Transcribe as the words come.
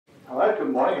right,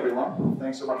 good morning, everyone.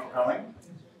 Thanks so much for coming.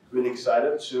 Really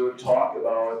excited to talk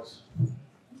about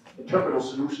interpretable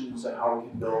solutions and how we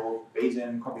can build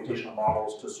Bayesian computational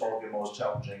models to solve your most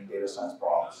challenging data science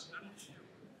problems.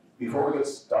 Before we get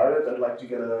started, I'd like to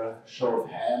get a show of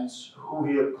hands. Who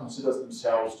here considers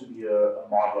themselves to be a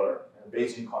modeler in a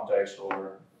Bayesian context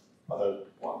or other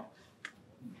one?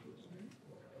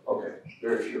 Okay,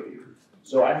 very few of you.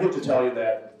 So I'm here to tell you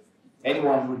that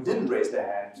anyone who didn't raise their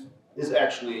hand is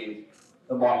actually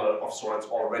a modeler of sorts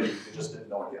already. You just didn't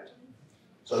know it yet.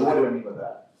 So what do I mean with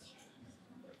that?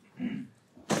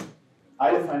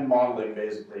 I define modeling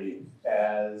basically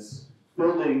as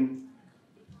building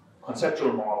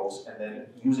conceptual models and then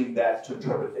using that to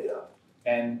interpret data.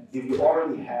 And if you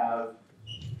already have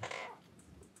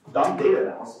done data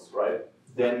analysis, right,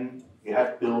 then you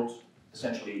have built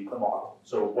essentially a model.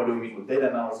 So what do we mean with data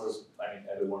analysis? I mean,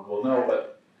 everyone will know,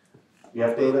 but we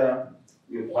have data,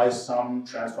 we apply some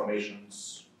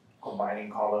transformations, combining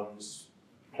columns,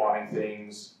 plotting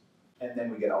things, and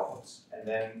then we get outputs. And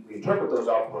then we interpret those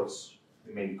outputs,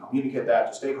 we maybe communicate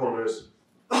that to stakeholders,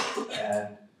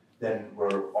 and then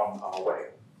we're on our way.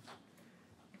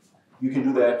 You can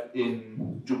do that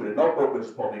in Jupyter Notebook, which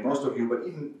is probably most of you, but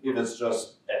even if it's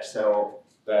just Excel,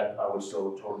 that I would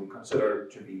still totally consider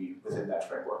to be within that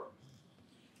framework.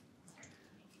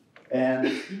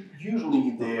 And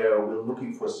usually there, we're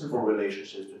looking for simple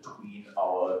relationships between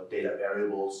our data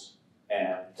variables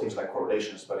and things like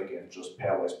correlations, but again, just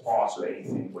pairwise plots or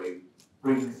anything where you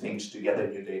bring things together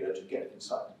in your data to get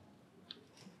insight.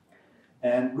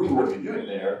 And really what you're doing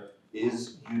there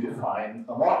is you define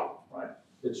a model, right?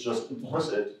 It's just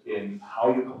implicit in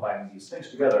how you're combining these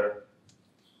things together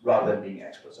rather than being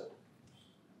explicit.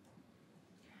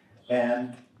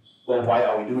 And, well, why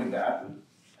are we doing that? It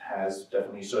has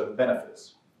definitely certain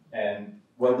benefits. And,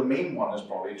 well, the main one is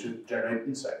probably to generate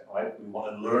insight, right? We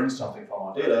want to learn something from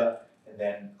our data and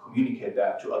then communicate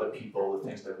that to other people, the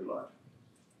things that we learned.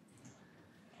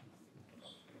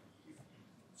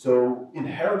 So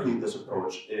inherently, this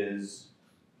approach is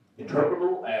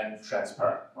interpretable and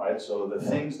transparent, right? So the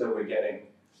things that we're getting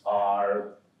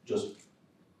are just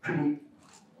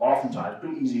oftentimes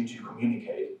pretty easy to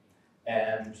communicate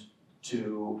and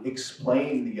to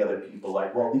explain to the other people,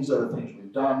 like, well, these are the things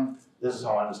we've done, this is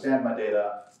how I understand my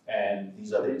data, and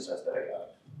these are the insights that I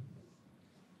got.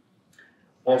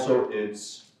 Also,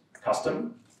 it's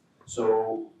custom,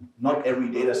 so not every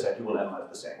data set you will analyze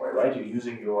the same way, right? You're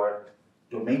using your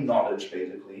domain knowledge,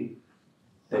 basically,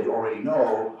 that you already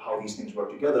know how these things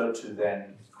work together to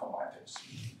then combine things.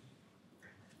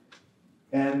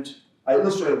 And I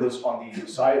illustrated this on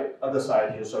the other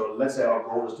side here. So let's say our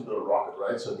goal is to build a rocket,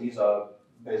 right? So these are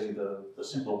basically the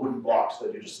simple wooden blocks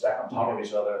that you just stack on top of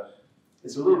each other.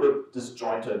 It's a little bit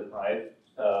disjointed, right?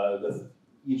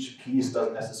 Each piece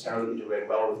doesn't necessarily integrate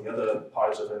well with the other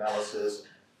parts of analysis,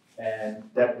 and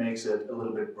that makes it a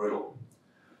little bit brittle,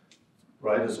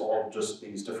 right? It's all just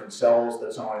these different cells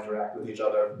that somehow interact with each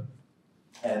other,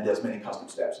 and there's many custom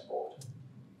steps involved.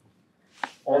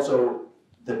 Also,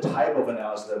 the type of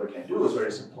analysis that we can do is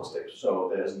very simplistic, so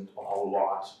there isn't a whole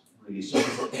lot really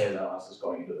sophisticated analysis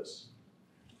going into this.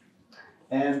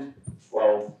 And,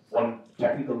 well, one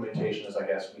technical limitation is, I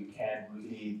guess, we can't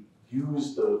really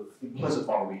use the implicit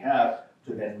model we have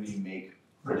to then really make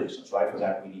predictions, right? For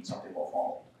that, we need something more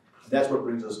formal. And that's what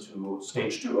brings us to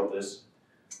stage 2 of this,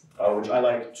 which I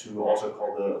like to also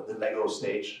call the Lego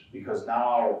stage, because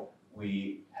now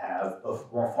we have a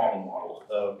more formal model,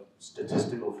 a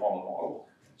statistical formal model.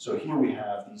 So here we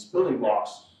have these building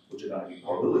blocks, which are going to be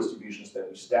probability distributions that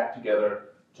we stack together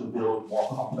to build more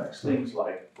complex things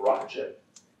like a rocket ship.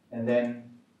 And then,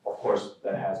 of course,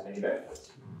 that has many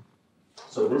benefits.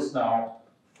 So this now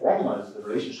formalizes the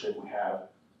relationship we have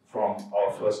from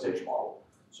our first stage model.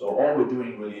 So all we're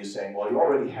doing really is saying, well, you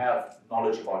already have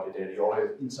knowledge about your data, you already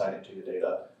have insight into your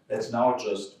data. Let's now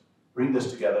just bring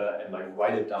this together and like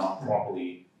write it down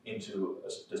properly into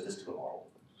a statistical model.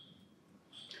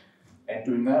 And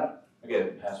doing that,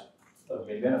 again, has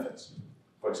many benefits.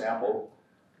 For example,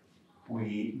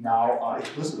 we now are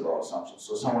explicit about assumptions.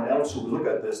 So someone else who will look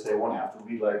at this, they won't have to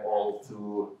read like all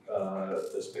through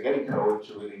the spaghetti code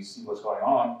to really see what's going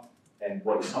on and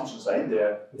what assumptions are in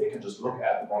there. They can just look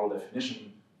at the model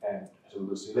definition, and as we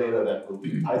will see later, that will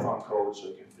be Python code, so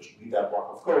you can just read that block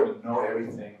of code and know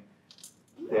everything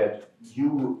that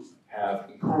you have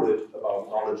encoded about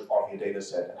knowledge of your data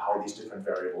set and how these different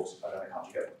variables are going to come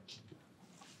together.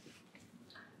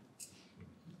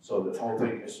 So the whole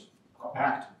thing is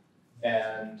compact,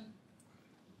 and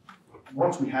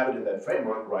once we have it in that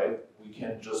framework, right, we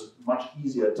can just much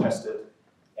easier test it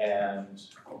and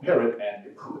compare it and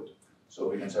improve it. So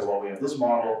we can say, well, we have this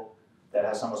model, that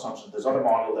has some assumptions, this other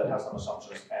model that has some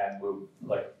assumptions, and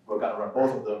we're gonna run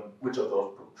both of them. Which of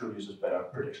those produces better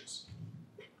predictions?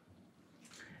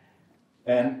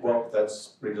 And well, that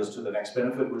brings us to the next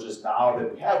benefit, which is now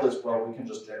that we have this, well, we can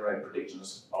just generate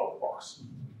predictions out of the box.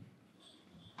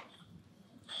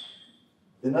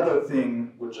 Another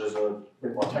thing, which is a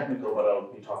bit more technical, but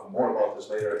I'll be talking more about this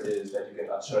later, is that you get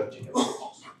uncertainty in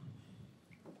predictions.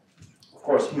 Of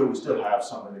course, here we still have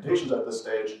some limitations at this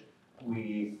stage.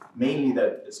 Mainly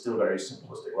that it's still very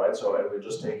simplistic, right? So if we're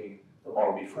just taking the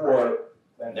model before,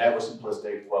 and that was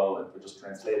simplistic, well, and we're just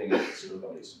translating it, it's still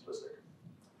going to be simplistic.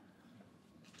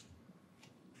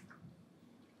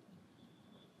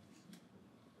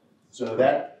 So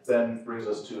that then brings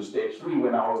us to stage 3,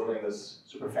 where now we're building this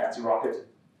super fancy rocket.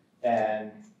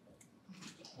 And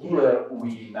here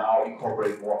we now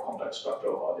incorporate more complex structure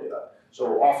of our data.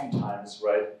 So oftentimes,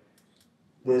 right,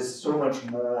 there's so much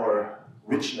more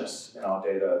richness in our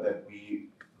data that we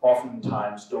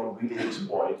oftentimes don't really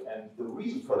exploit. And the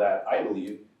reason for that, I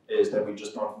believe, is that we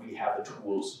just don't really have the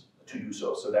tools to do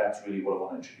so. So that's really what I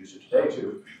want to introduce you today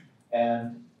to.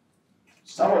 And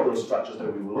some of those structures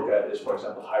that we will look at is, for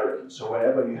example, hierarchy. So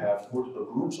wherever you have multiple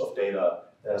groups of data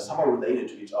that are somehow related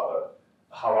to each other,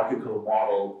 a hierarchical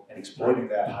model and exploiting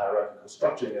that hierarchical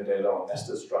structure in your data or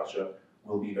nested structure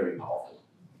will be very powerful.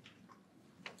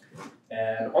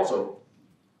 And also,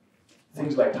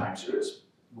 things like time series,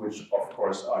 which of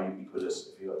course are ubiquitous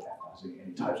if you're analyzing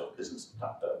any types of business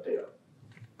data.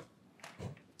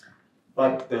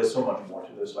 But there's so much more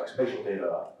to this, like spatial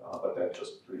data, but that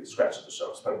just really scratches the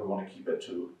surface, but we want to keep it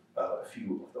to a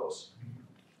few of those.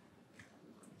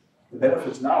 The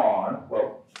benefits now are,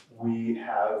 well, we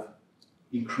have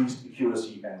increased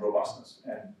accuracy and robustness.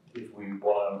 And if we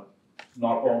want to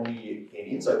not only gain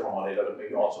insight from our data, but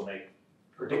maybe also make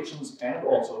predictions and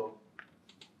also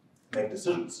make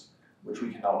decisions, which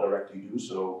we can now directly do.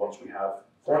 So once we have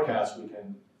forecasts, we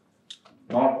can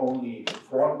not only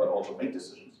inform, but also make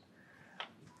decisions.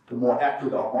 The more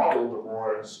accurate our model, the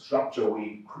more structure we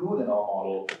include in our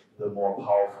model, the more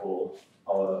powerful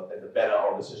and the better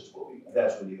our decisions will be. And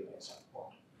that's really the main selling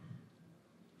point.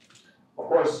 Of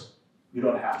course, you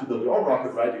don't have to build your own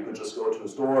rocket, right? You could just go to a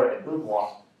store and build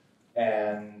one,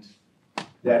 and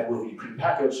that will be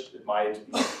prepackaged. It might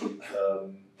be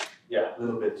a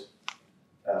little bit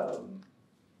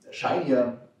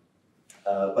shinier,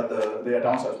 but there are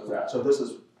downsides to that. So this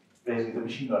is basically the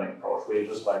machine learning approach, where you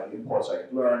just like import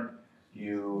scikit-learn,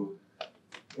 you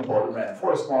import a random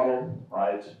forest model,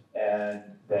 right? And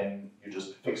then you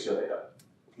just fix your data.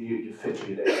 You fit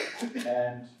your data.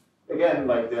 And again,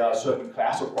 like there are certain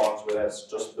class of problems where that's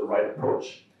just the right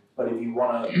approach. But if you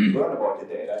want to learn about your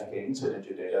data and gain insight into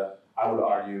your data, I would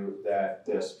argue that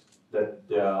that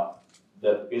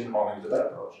Bayesian modeling is a better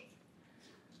approach.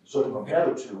 So to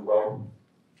compare the two, well,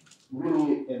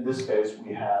 really in this case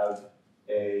we have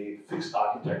a fixed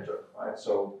architecture, right?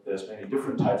 So there's many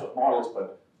different types of models,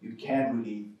 but you can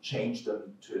really change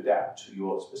them to adapt to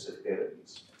your specific data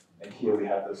needs. And here we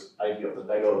have this idea of the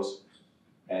Legos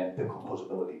and the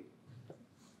composability.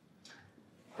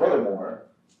 Furthermore,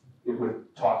 if we're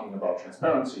talking about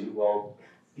transparency, well,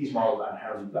 these models are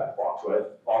inherently black box, right?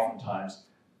 Oftentimes,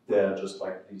 they're just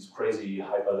like these crazy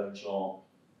hyperdimensional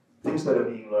things that are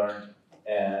being learned,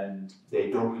 and they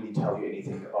don't really tell you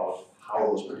anything about how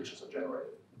those predictions are generated.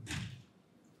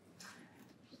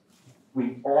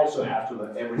 We also have to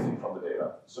learn everything from the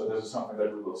data. So this is something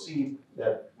that we will see,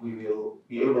 that we will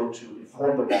be able to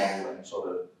inform the model and sort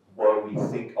of where we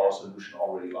think our solution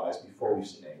already lies before we've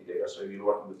seen any data. So if you're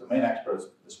working with domain experts,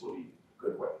 this will be a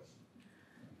good way.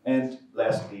 And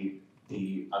lastly,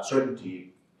 the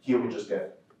uncertainty. Here we just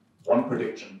get one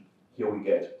prediction. Here we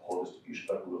get whole distribution,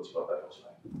 but we will see what that looks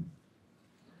like.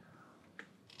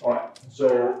 All right,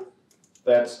 so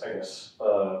that's, I guess,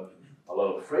 a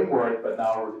lot of framework, but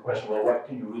now the question, well, what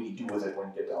can you really do with it when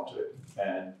you get down to it?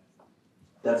 And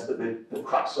that's the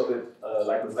crux of it,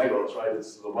 like with Legos, right?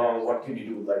 It's, well, what can you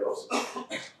do with Legos?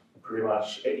 Pretty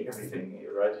much everything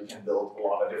here, right? You can build a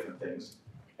lot of different things.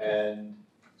 And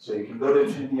so you can go to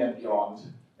infinity and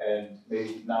beyond, and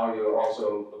maybe now you're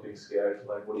also looking scared,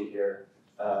 like Woody here,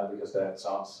 because that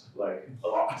sounds like a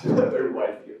lot, very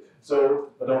wide view. So,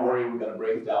 but don't worry, we're gonna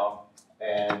break it down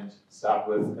and start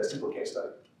with a simple case study.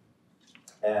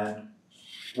 And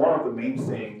one of the main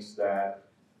things that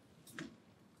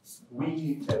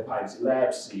we at PyC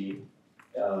Labs see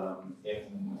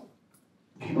in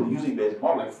people using Bayesian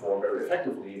modeling for very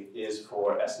effectively is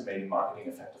for estimating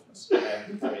marketing effectiveness.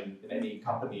 And I mean, in any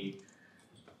company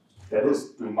that is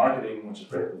doing marketing, which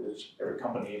is every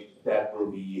company, that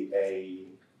will be a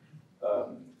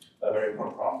very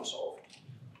important problem to solve.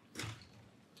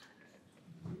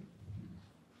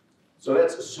 So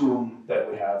let's assume that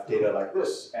we have data like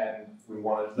this, and we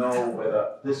want to know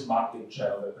whether this marketing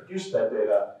channel that produced that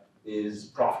data is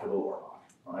profitable or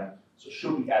not, right? So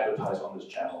should we advertise on this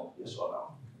channel, yes or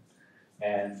no?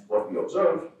 And what we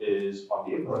observe is on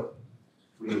the input,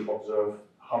 we observe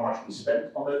how much we spent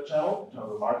on that channel in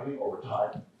terms of marketing over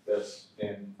time. That's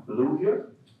in blue here.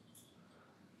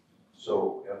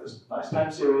 So we have this nice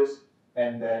time series,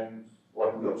 and then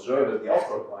what we observe as the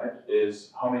output, right,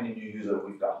 is how many new users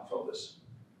we've gotten from this.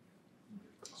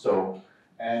 So,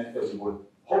 and as you would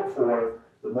hope for,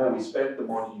 the more we spend, the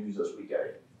more new users we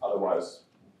get. Otherwise,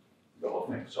 the whole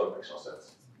thing sort of makes no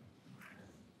sense.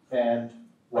 And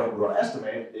what we want to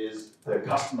estimate is the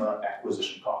customer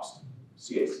acquisition cost,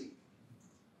 CAC.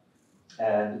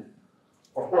 And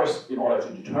of course, in order to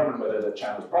determine whether the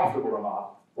channel is profitable or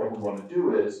not, what we want to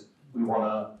do is we want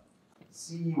to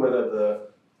see whether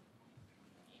the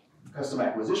customer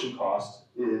acquisition cost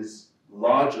is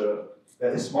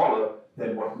smaller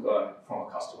than what we earn from a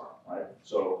customer, right?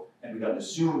 So, and we're going to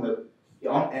assume that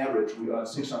on average we earn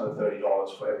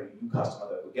 $630 for every new customer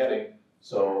that we're getting.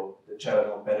 So the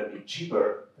channel better be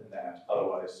cheaper than that,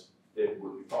 otherwise it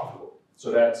would be profitable.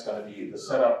 So that's going to be the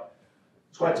setup.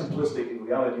 It's quite simplistic. In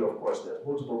reality, of course, there's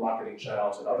multiple marketing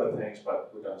channels and other things, but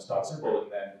we're going to start simple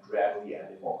and then gradually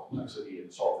add in more complexity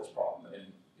and solve this problem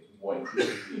in more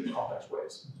increasingly complex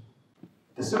ways.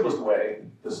 The simplest way,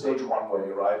 the stage one way,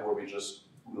 right, where we just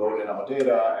load in our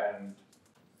data, and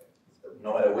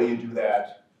no matter where you do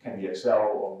that, can be Excel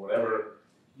or whatever,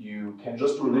 you can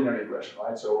just do a linear regression,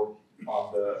 right? So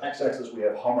on the x-axis, we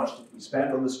have how much did we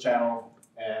spend on this channel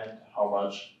and how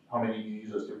many new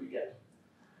users did we get.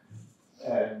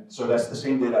 And so that's the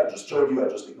same data I just showed you. I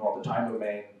just ignored the time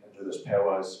domain and do this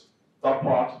pairwise dot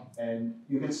plot. And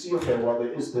you can see, okay, well,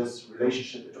 there is this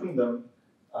relationship between them.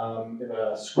 If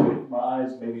I squint my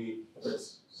eyes, maybe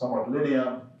it's somewhat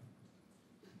linear,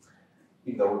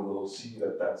 even though we will see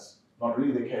that that's not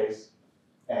really the case.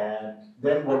 And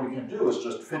then what we can do is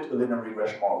just fit a linear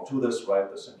regression model to this, right?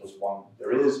 The simplest one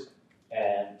there is.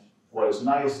 And what is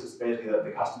nice is basically that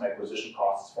the customer acquisition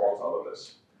costs falls out of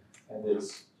this. And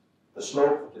it's the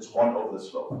slope, it's 1 over the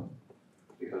slope.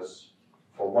 Because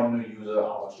for one new user,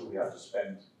 how much do we have to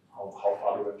spend? How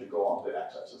far do we have to go on the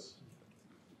x-axis?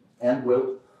 And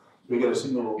we get a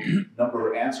single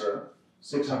number answer,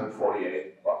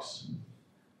 $648.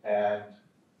 And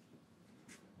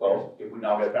well, if we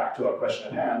now get back to our question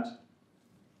at hand,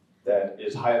 that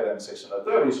is higher than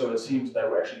 630, so it seems that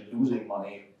we're actually losing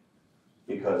money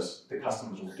because the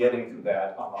customers we're getting through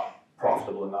that are not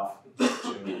profitable enough to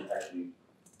actually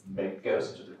get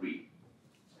us into the green.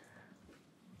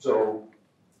 So,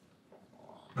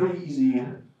 pretty easy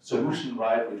solution,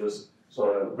 right? We just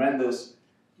sort of ran this.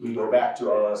 We go back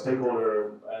to our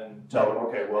stakeholder and tell them,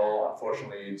 okay, well,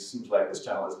 unfortunately, it seems like this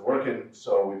channel isn't working,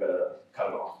 so we better cut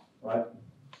it off, right?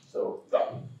 So,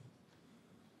 done.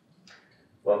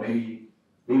 Well, maybe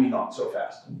not so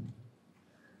fast.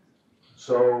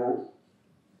 So,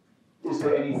 is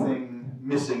there anything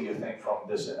missing, you think, from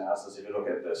this analysis if you look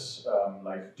at this?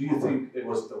 Like, do you think it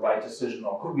was the right decision,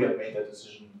 or could we have made that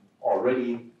decision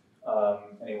already?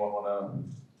 Anyone want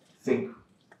to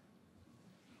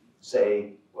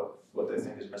say what they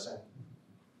think is missing?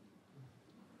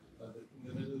 But in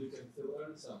the middle, you can still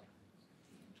earn some.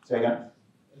 Say again?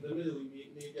 In the middle,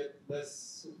 you may get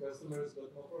less customers,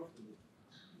 but more profitable.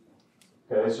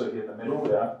 Okay, so here in the middle,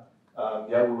 yeah.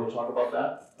 Yeah, we will talk about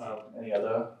that. Any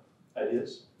other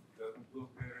ideas? It doesn't look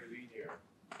very linear.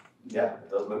 Yeah, it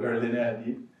does look very linear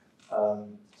indeed.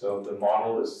 So the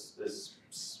model is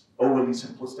overly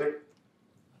simplistic.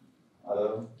 I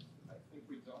think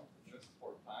we don't adjust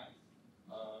for time.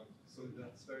 So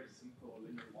that's very simple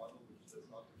linear model which does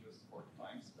not adjust for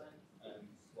time spent, and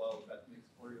well, that makes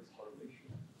Fourier's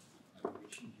correlation, and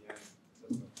which in the end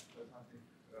does not make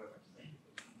much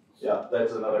sense. Yeah,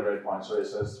 that's another great point. So it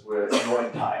says we're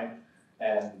ignoring time,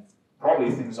 and probably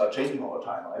things are changing all the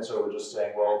time, right? So we're just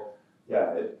saying, well,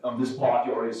 yeah, on this plot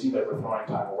you already see that we're throwing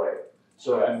time away.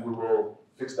 So, and we will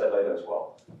fix that later as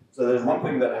well. So there's one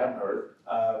thing that I haven't heard,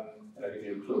 and I'll give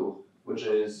you a clue, which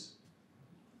is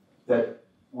that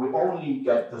we only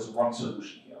get this one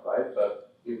solution here, right?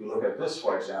 But if we look at this,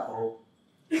 for example,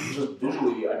 just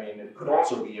visually, I mean, it could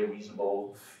also be a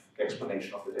reasonable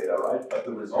explanation of the data, right? But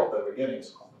the result that we're getting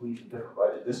is completely different,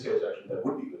 right? In this case, actually, that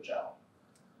would be a good channel.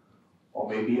 Or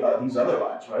maybe these other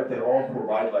lines, right? They all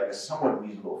provide like a somewhat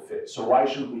reasonable fit. So why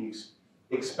should we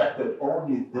expect that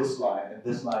only this line and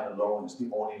this line alone is the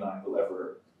only line we'll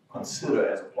ever consider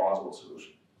as a plausible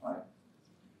solution, right?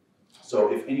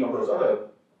 So if any of those other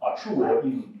are true or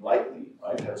even likely,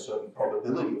 right, have a certain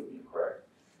probability of being correct,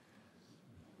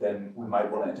 then then we might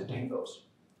want to entertain those.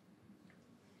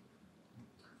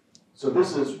 So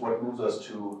this is what moves us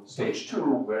to stage 2,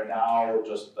 where now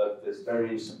just this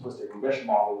very simplistic regression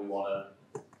model we want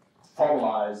to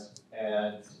formalize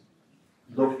and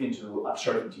look into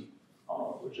uncertainty,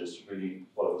 which is really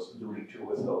what I was alluding to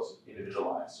with those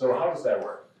individual lines. So how does that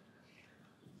work?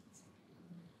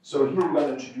 So here we're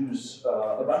going to introduce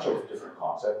a bunch of different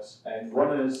concepts, and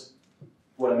one is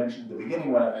what I mentioned at the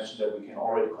beginning when I mentioned that we can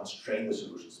already constrain the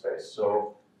solution space.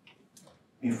 So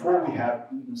before we have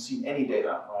even seen any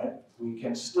data, right, we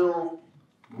can still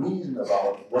reason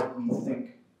about what we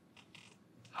think,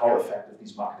 how effective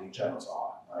these marketing channels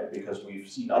are, right? Because we've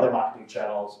seen other marketing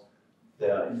channels,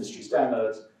 there are industry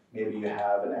standards. Maybe you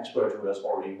have an expert who has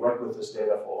already worked with this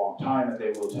data for a long time, and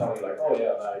they will tell you like, oh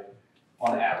yeah, like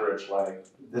on average, like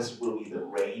this will be the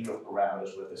range of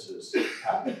parameters where this is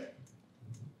happening.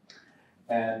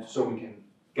 And so we can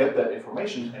get that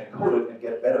information and encode it and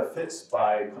get better fits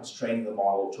by constraining the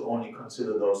model to only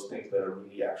consider those things that are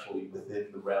really actually within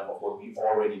the realm of what we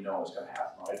already know is going to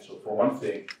happen, right? So for one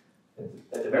thing,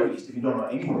 at the very least, if you don't know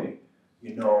anything,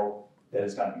 you know that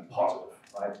it's going to be positive,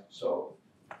 right? So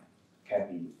it can't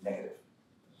be negative.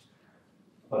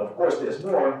 But of course, there's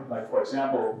more. Like for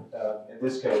example, in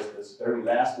this case, this very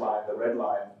last line, the red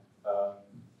line,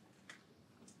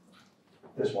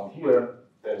 this one here,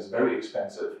 that is very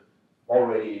expensive.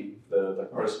 Already, the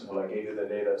person who gave you the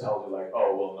data tells you like,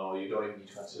 oh well, no, you don't even need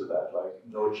to consider that. Like,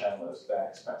 no channel is that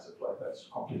expensive. Like, that's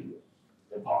completely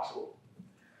impossible.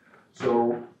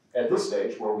 So at this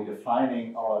stage, where we're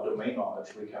defining our domain knowledge,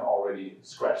 we can already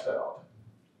scratch that out.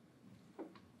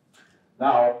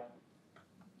 Now,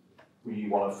 we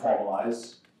want to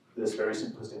formalize this very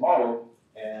simplistic model,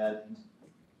 and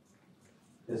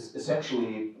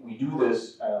essentially we do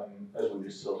this as we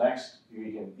just saw next.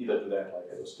 We can either do that like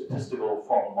as a statistical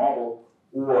formal model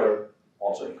or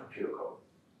also in computer code.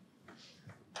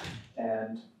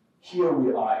 And here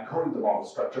we are encoding the model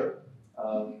structure,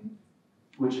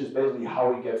 which is basically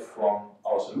how we get from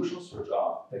our solutions, which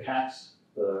are the CACs,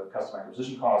 the customer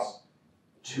acquisition costs,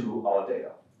 to our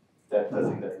data, the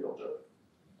thing that we observe.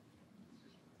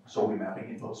 So we're mapping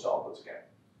inputs to outputs again.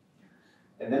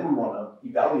 And then we want to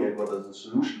evaluate whether the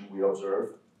solution we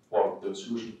observed, or the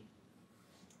solution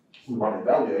we want to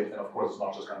evaluate, and of course it's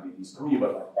not just going to be these three,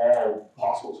 but like all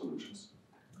possible solutions,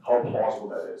 how plausible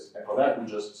that is. And for that, we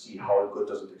just see how good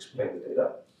does it explain the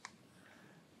data.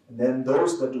 And then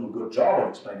those that do a good job of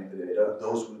explaining the data,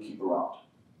 those we keep around,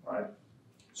 right?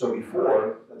 So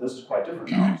before, and this is quite different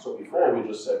now, so before we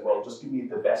just said, well, just give me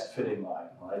the best fitting line,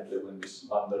 right? When we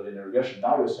run the linear regression,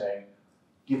 now we're saying,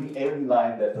 give me every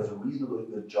line that does a reasonably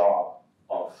good job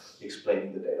of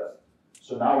explaining the data.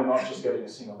 So now we're not just getting a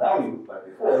single value like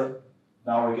before,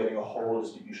 now we're getting a whole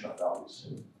distribution of values.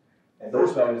 And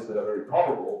those values that are very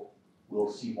probable,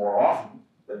 we'll see more often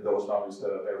than those values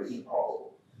that are very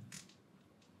improbable.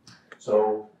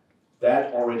 So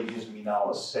that already gives me now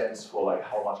a sense for like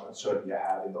how much uncertainty I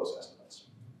have in those estimates,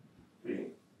 really.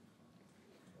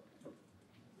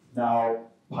 Now,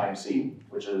 PyMC,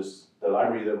 which is the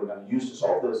library that we're going to use to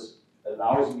solve this,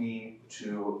 allows me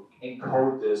to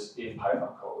encode this in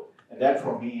Python code. And that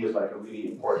for me is like a really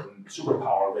important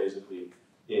superpower, basically,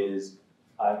 is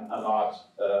I'm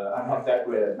not that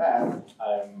great at math,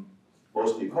 I'm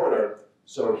mostly a coder.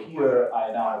 So here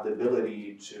I now have the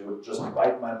ability to just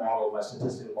write my model, my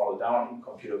statistical model down in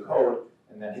computer code,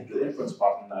 and then hit the inference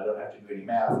button. I don't have to do any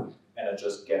math, and I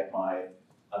just get my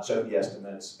uncertainty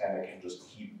estimates, and I can just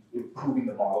keep improving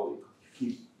the model,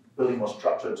 keep building more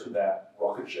structure to that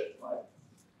rocket ship, right?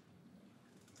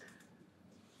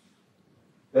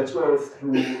 Let's go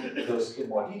through this in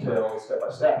more detail, step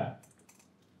by step,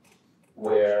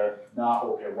 where now,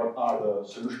 okay, what are the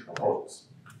solution proposals?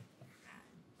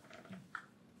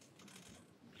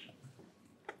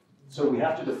 So we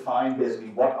have to define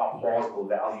basically what are plausible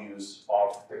values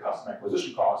of the customer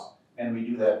acquisition cost, and we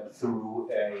do that through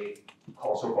a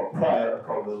so-called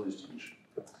probability distribution.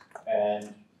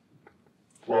 And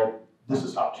well, this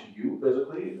is up to you,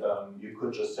 basically. You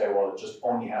could just say, well, it just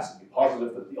only has to be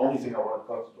positive, but the only thing I want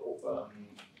to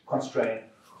constrain.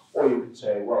 Or you could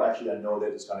say, well, actually, I know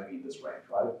that it's going to be in this range,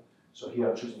 right? So here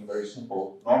I'm choosing a very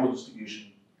simple normal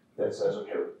distribution that says,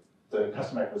 okay, the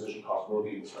customer acquisition cost will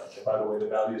be in this range. And by the way, the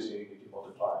values here you can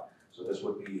multiply. So this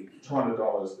would be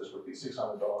 $200, this would be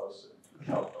 $600, and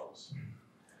 $1,000.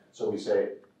 So we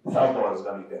say $1,000 is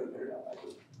going to be very, very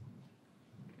unlikely.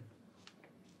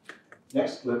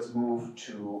 Next, let's move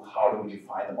to how do we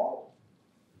define the model.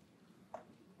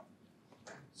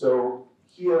 So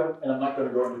here, and I'm not going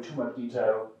to go into too much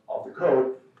detail of the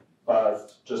code,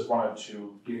 but just wanted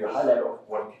to give you a highlight of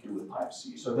what you can do with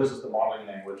PyMC. So this is the modeling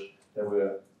language that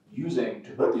we're using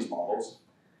to build these models,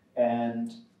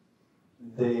 and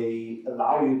they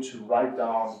allow you to write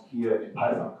down here in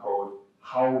Python code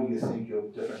how you think your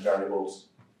different variables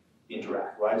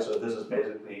interact, right? So this is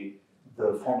basically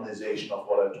the formalization of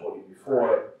what I told you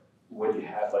before, when you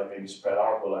had like maybe spread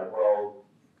out, we're like, well,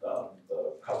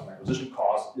 the customer acquisition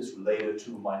cost is related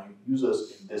to my new users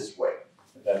in this way.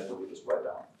 And that's what we just write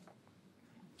down.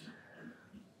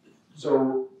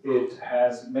 So it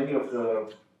has many of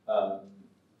the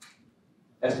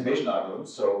estimation algorithms.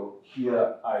 So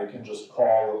here I can just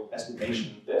call the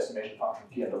estimation function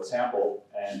pn.sample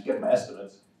and get my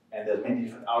estimates. And there's many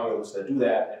different algorithms that do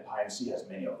that, and PyMC has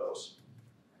many of those.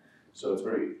 So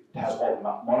it has all the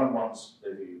modern ones.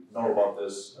 If you know about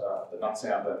this, the nut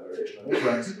sample and variational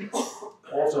inference.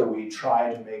 Also, we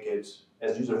try to make it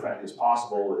as user-friendly as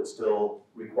possible. It still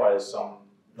requires some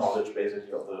knowledge,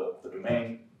 basically, of the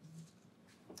domain.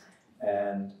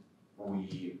 And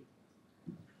we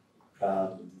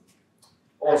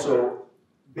also,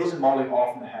 Bayesian modeling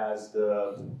often has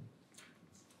the,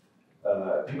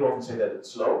 people often say that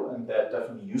it's slow, and that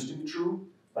definitely used to be true.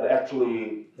 But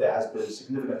actually, there has been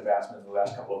significant advancement in the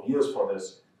last couple of years for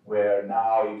this, where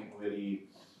now you can really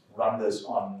run this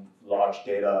on large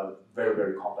data, very,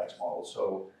 very complex models.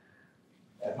 So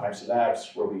at PyMC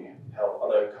Labs, where we help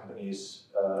other companies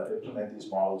implement these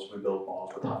models, we build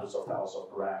models with hundreds of thousands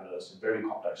of parameters and very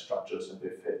complex structures, and they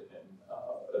fit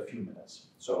in a few minutes.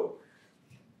 So,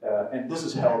 and this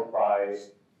is held by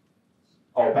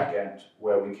our backend,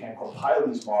 where we can compile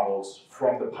these models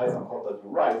from the Python code that you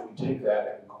write. We take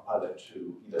that and compile it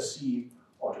to either C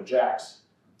or to JAX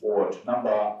or to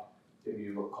Number. If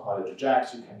you compile it to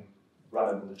JAX, you can run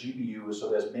it on the GPU. So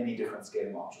there's many different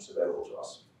scaling options available to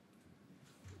us.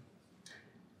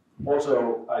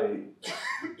 Also,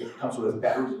 it comes with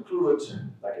batteries included,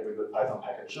 like every good Python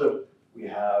package should. We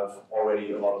have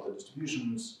already a lot of the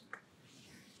distributions.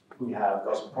 We have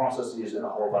Gaussian processes and a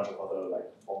whole bunch of other like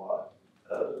more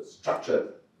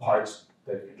structured parts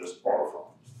that you can just borrow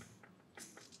from.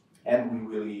 And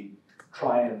we really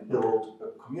try and build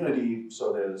a community,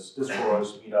 so there's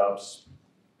discourse, meetups,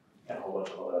 and a whole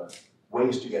bunch of other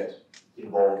ways to get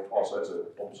involved also as an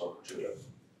open source contributor.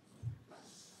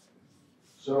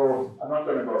 So I'm not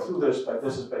going to go through this, but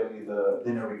this is basically the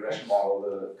linear regression model,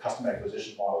 the customer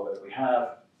acquisition model that we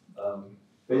have.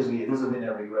 Basically, it is a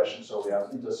linear regression, so we have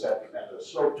an intercept and a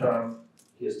slope term.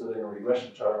 Here's the linear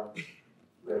regression term.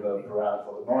 We have a parameter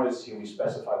for the noise. Here we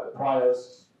specify the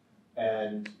priors,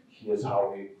 and here's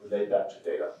how we relate that to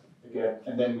data. Again,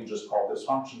 and then we just call this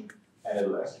function, and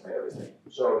it'll estimate everything.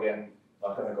 So again,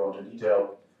 not going to go into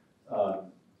detail.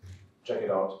 Check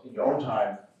it out in your own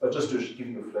time, but just to give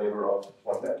you a flavor of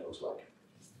what that looks like.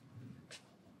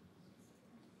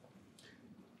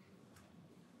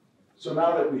 So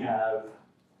now that we have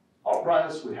our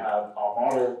price, we have our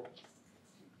model,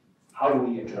 how do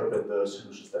we interpret the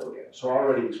solutions that we're getting? So I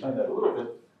already explained that a little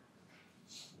bit,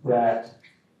 that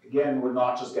again, we're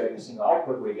not just getting a single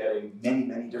output, we're getting many,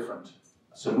 many different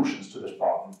solutions to this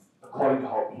problem, according to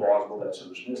how plausible that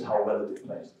solution is, how well it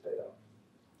explains the data.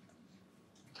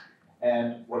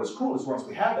 And what is cool is once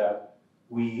we have that,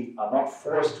 we are not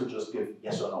forced to just give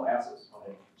yes or no answers.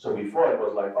 Okay? So before it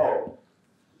was like, oh,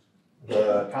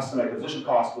 the customer acquisition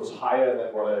cost was higher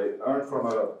than what I earned from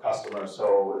a customer,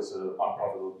 so it's an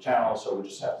unprofitable channel, so we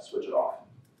just have to switch it off.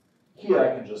 Here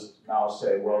I can just now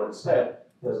say, well, instead,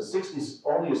 there's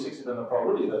only a 60%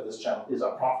 probability that this channel is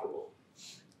unprofitable.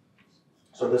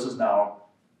 So this is now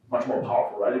much more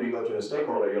powerful, right? If you go to a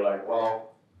stakeholder, you're like,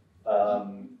 well,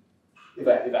 if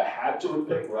I had to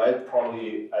pick, right,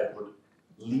 probably I would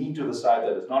lean to the side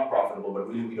that it's not profitable, but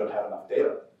really we don't have enough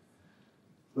data.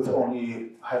 With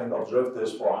only having observed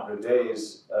this for 100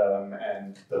 days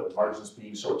and the margins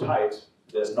being so tight,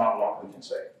 there's not a lot we can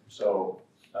say. So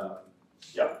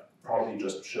yeah, probably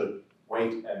just should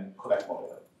wait and collect more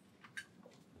data.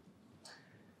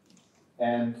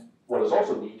 And what is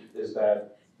also neat is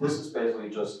that this is basically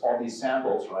just all these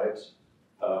samples, right,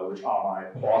 which are my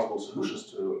plausible solutions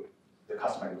to the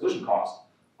customer acquisition cost,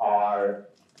 are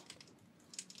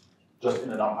just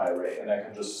in an NumPy array, and I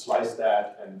can just slice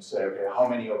that and say, okay, how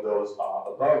many of those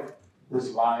are above this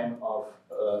line of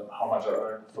how much I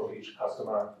earned from each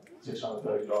customer,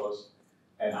 $630,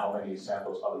 and how many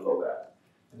samples are below that.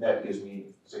 And that gives me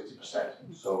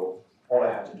 60%. So all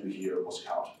I had to do here was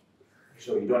count.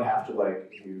 So you don't have to,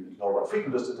 like, if you know about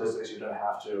frequentist statistics, you don't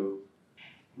have to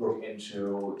look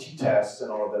into t-tests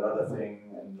and all of that other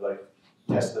thing, and like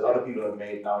tests that other people have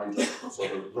made. Now you just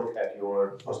sort of look at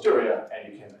your posterior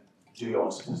and you can do your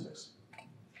own statistics.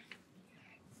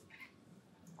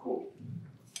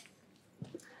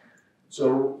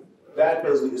 So that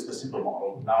basically is the simple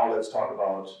model. Now let's talk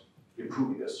about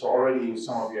improving this. So already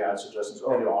some of you had suggestions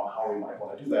earlier on how we might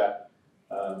want to do that.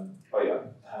 Oh yeah,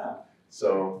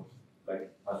 so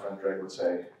like my friend Greg would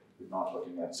say, we're not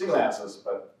looking at single answers,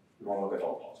 but we want to look at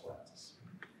all possible answers.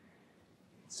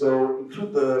 So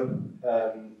include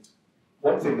the,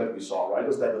 one thing that we saw, right,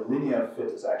 is that the linear fit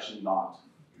is actually not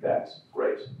that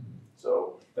great.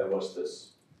 So there was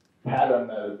this pattern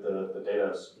that the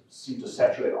data seemed to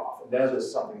saturate off. And that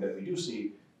is something that we do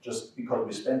see. Just because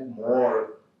we spend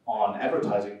more on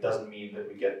advertising doesn't mean that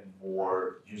we get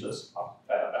more users up,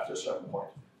 after a certain point.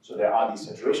 So there are these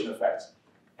saturation effects.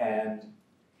 And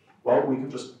well, we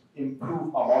can just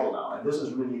improve our model now. And this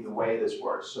is really the way this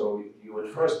works. So you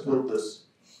would first build this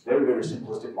very, very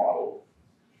simplistic model.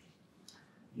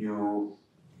 You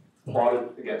plot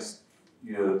it against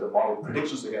the model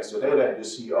predictions against your data, and you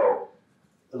see, oh,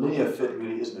 a linear fit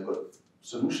really isn't a good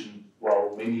solution.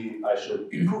 Well, maybe I should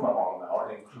improve my model now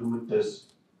and include this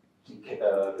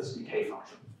decay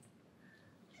function.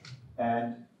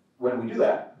 And when we do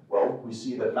that, well, we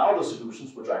see that now the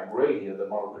solutions, which are in gray here, the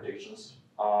model predictions,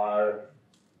 are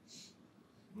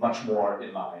much more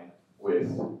in line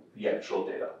with the actual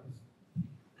data.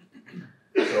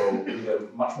 So we get a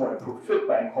much more improved fit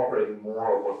by incorporating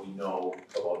more of what we know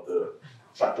about the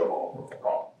structure of our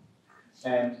problem.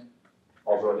 And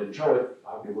although I didn't show it,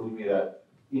 I hope you believe me that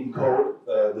in code,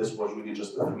 this was really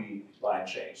just a 3-line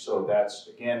change. So that's,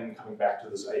 again, coming back to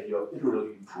this idea of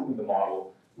iteratively improving the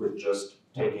model with just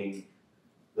taking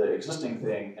the existing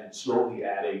thing and slowly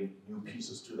adding new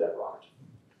pieces to that rocket.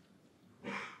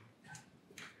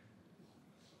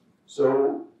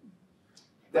 So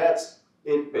that's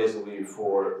it basically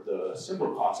for the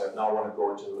simple concept. Now I want to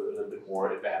go into a little bit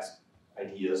more advanced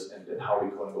ideas and how we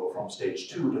can go from stage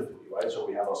 2 to 3, right? So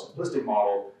we have our simplistic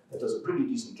model that does a pretty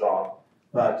decent job,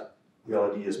 but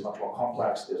reality is much more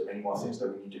complex. There's many more things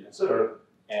that we need to consider.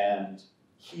 And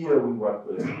here we work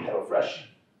with HelloFresh,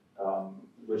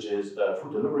 which is a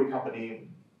food delivery company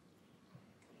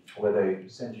where they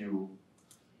send you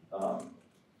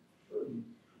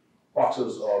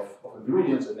boxes of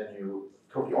ingredients, and then you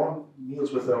cook your own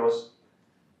meals with those.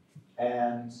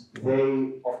 And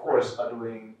they, of course, are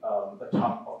doing a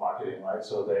ton of marketing, right?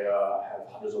 So they have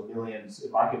hundreds of millions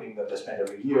in marketing that they spend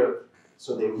every year.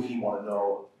 So they really want to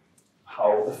know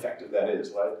how effective that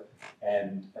is, right?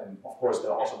 And of course,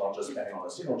 they're also not just spending on a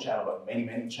single channel, but many,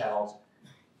 many channels.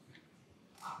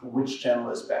 Which channel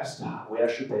is best? Where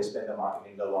should they spend their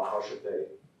marketing dollar? How should they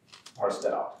parse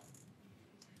that out?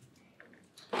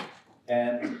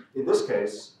 And in this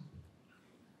case,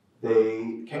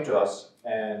 they came to us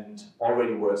and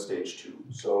already were at stage 2.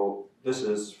 So this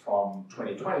is from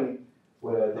 2020,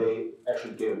 where they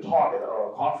actually gave a talk at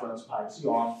our conference,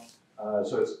 Pycon.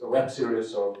 So it's a web series,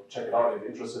 so check it out if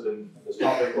you're interested in this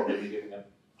topic, or maybe giving an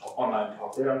online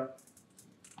talk there.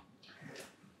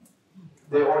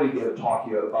 They already gave a talk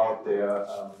here about their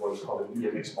what is called a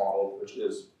media mix model, which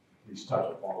is these types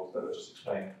of models that I just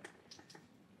explained.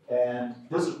 And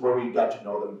this is where we got to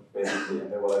know them, basically. And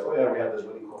they were like, oh yeah, we have this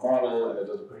really cool model, and it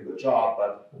does a pretty good job,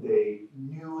 but they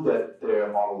knew that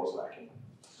their model was lacking.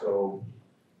 So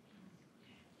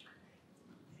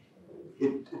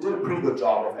it did a pretty good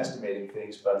job of estimating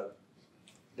things, but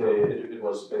it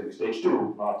was basically stage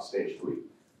 2, not stage 3.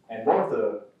 And one of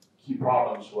the key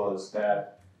problems was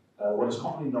that what is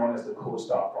commonly known as the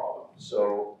co-start problem.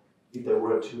 So if they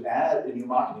were to add a new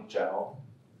marketing channel,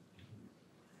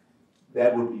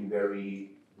 that would be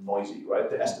very noisy, right?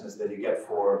 The estimates that you get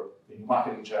for a new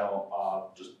marketing channel are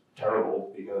just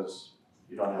terrible because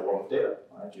you don't have a lot of data,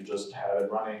 right? You just have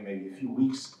it running maybe a few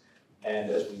weeks, and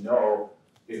as we know,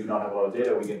 if we don't have a lot of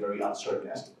data, we get very uncertain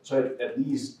estimates. So at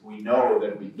least we know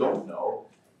that we don't know,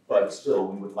 but still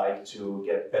we would like to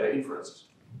get better inferences.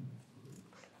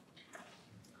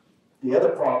 The other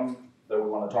problem that we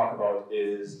want to talk about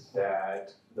is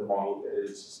that the model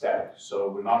is static. So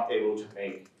we're not able to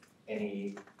estimate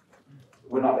any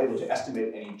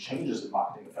changes in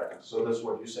marketing effectiveness. So this is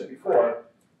what you said before,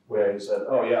 where you said,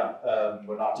 oh yeah,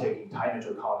 we're not taking time into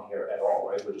account here at all,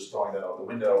 right? We're just throwing that out the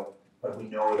window. But we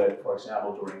know that, for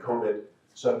example, during COVID,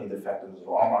 certainly the effectiveness of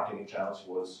our marketing channels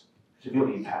was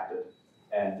severely impacted.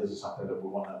 And this is something that we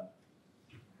want to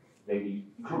maybe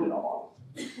include in our model.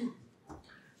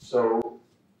 So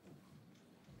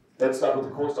let's start with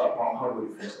the cold start problem. How do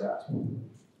we fix that?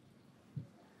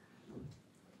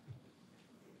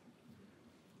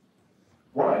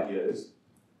 One idea is,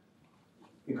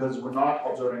 because we're not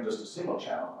observing just a single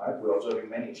channel, right? We're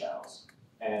observing many channels.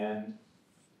 And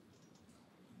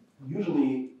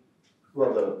usually,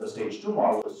 well, the stage 2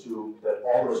 model assumed that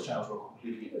all those channels were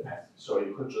completely independent. So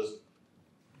you could just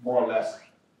more or less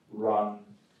run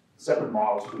separate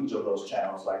models for each of those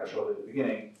channels, like I showed at the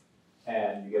beginning,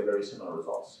 and you get very similar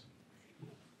results.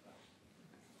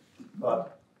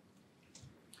 But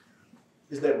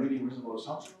is that really a reasonable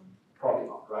assumption? Probably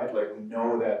not, right? Like, we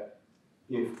know that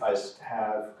if I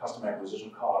have customer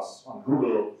acquisition costs on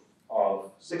Google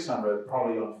of 600,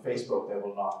 probably on Facebook there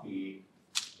will not be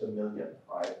a million,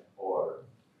 right? Or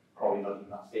probably not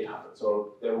even 800.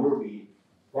 So there will be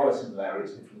a lot of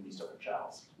similarities between these different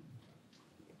channels.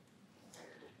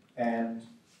 And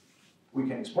we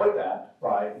can exploit that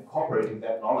by incorporating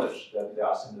that knowledge that there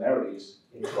are similarities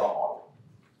into our model.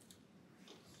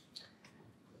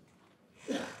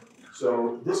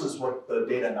 So this is what the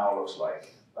data now looks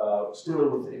like, still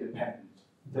with the independent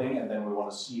thing, and then we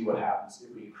want to see what happens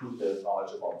if we include the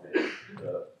knowledge about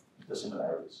the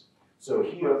similarities. So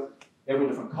here, every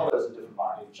different color is a different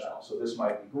marketing channel. So this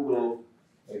might be Google,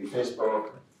 maybe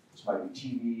Facebook, this might be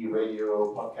TV,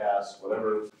 radio, podcasts,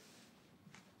 whatever.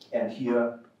 And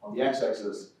here on the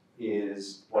x-axis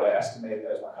is what I estimate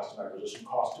as my customer acquisition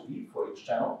cost to be for each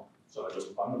channel. So I just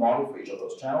run the model for each of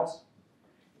those channels.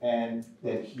 And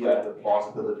then here I have the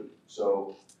plausibility.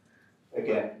 So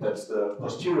again, that's the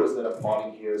posteriors that are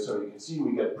plotting here. So you can see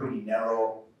we get pretty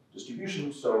narrow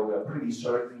distribution. So we are pretty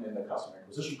certain in the customer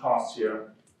acquisition costs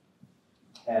here.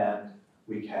 And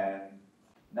we can,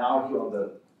 now here on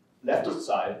the leftist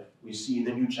side, we see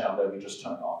the new channel that we just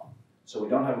turned on. So we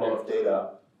don't have a lot of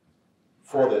data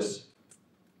for this,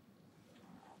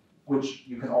 which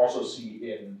you can also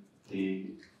see in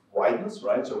the whiteness,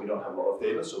 right? So we don't have a lot of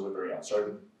data, so we're very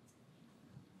uncertain.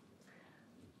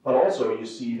 But also you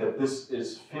see that this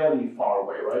is fairly far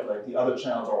away, right? Like the other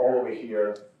channels are all over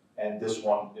here, and this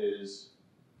one is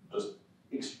just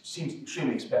seems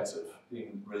extremely expensive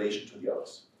in relation to the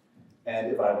others.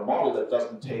 And if I have a model that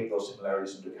doesn't take those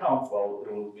similarities into account, well,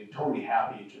 it will be totally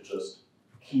happy to just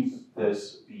keep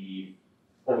this be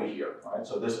over here, right?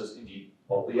 So this is indeed,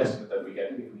 well, the estimate that we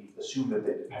get if we assume that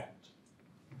they're dependent.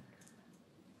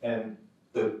 And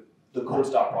the cold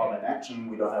start problem in action,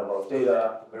 we don't have a lot of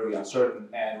data, very uncertain,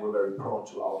 and we're very prone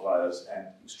to outliers and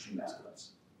extreme estimates.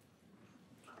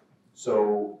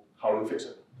 So how do we fix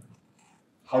it?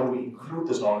 How do we include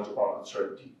this knowledge about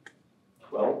uncertainty?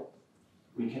 Well,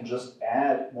 we can just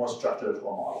add more structure to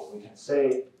our model. We can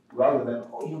say, rather than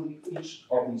each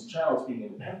of these channels being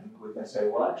independent, we can say,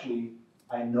 well, actually,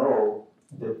 I know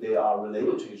that they are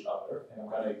related to each other, and I'm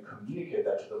going to communicate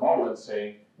that to the model and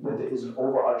say that there is an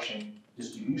overarching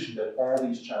distribution that all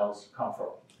these channels come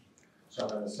from. So I'm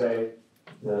going to say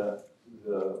the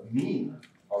mean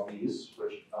of these,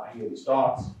 which are here these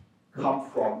dots, come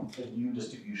from a new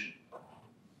distribution,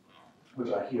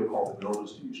 which I here call the global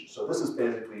distribution. So this is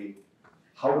basically,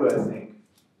 how do I think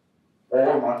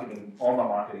all my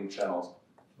marketing channels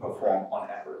perform on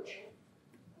average?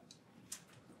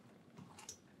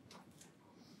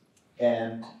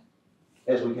 And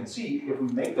as we can see, if we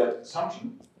make that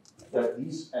assumption that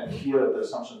these, and here the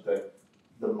assumption that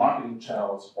the marketing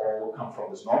channels all come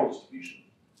from this normal distribution.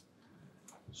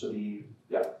 So the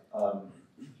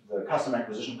customer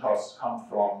acquisition costs come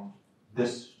from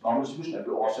this normal distribution, and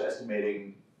we're also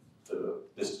estimating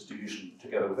this distribution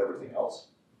together with everything else.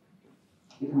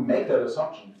 If we make that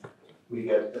assumption, we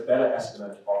get a better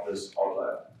estimate of this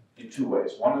outlier in two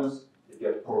ways. One is it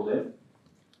gets pulled in,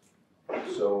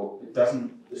 so it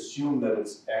doesn't assume that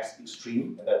it's X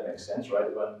extreme, and that makes sense, right?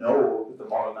 If I know, if the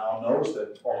model now knows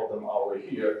that all of them are over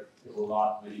here, it will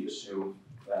not really assume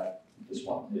that this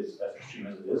one is as extreme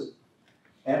as it is.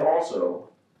 And also,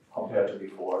 compared to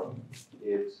before,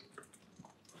 it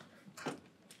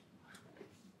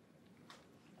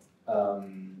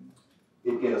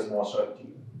gives us more certainty.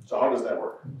 So how does that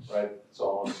work, right? So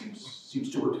almost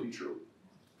seems too good to be true.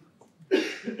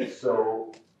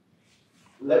 So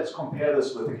let's compare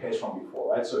this with the case from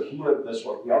before, right? So here, this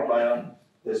was the outlier,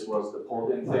 this was the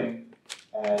pulled-in thing,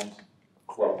 and,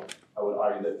 well, I would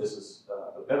argue that this is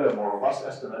a better, more robust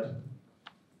estimate.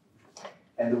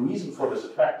 And the reason for this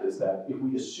effect is that if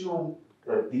we assume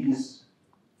that these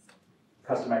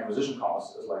customer acquisition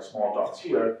costs, as like small dots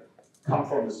here, come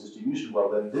from this distribution, well,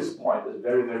 then this point is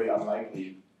very, very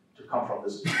unlikely to come from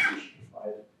this distribution,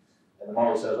 right? And the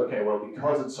model says, okay, well,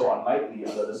 because it's so unlikely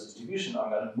under this distribution, I'm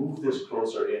going to move this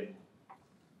closer in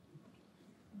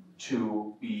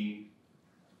to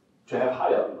have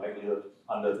higher likelihood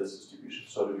under this distribution,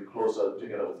 so to be closer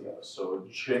together with the others. So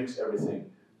it shrinks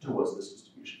everything towards this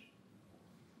distribution.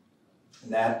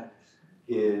 And that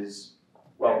is,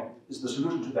 well, is the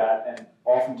solution to that, and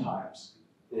oftentimes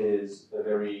is a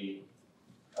very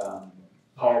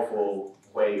powerful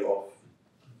way of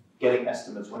getting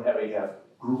estimates whenever you have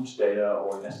grouped data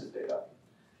or nested data.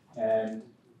 And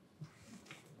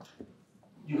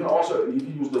you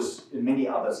can use this in many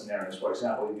other scenarios. For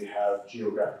example, if you have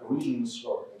geographical regions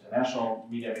or international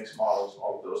media mix models,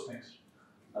 all of those things.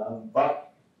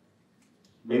 But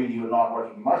maybe you're not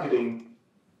working in marketing.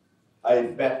 I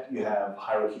bet you have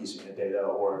hierarchies in your data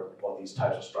or these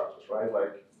types of structures, right?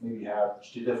 Like maybe you have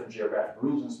different geographical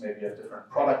regions, maybe you have different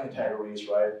product categories,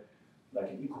 right? Like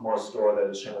an e-commerce store that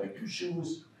is selling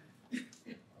shoes.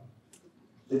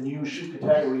 The new shoe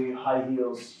category, high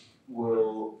heels,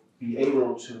 will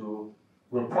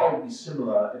probably be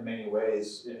similar in many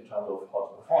ways in terms of how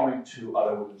it's performing to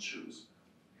other women's shoes.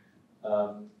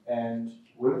 And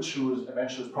women's shoes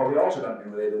eventually is probably also going to be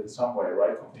related in some way,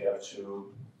 right, compared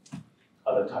to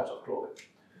other types of clothing.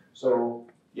 So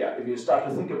yeah, if you start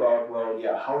to think about, well,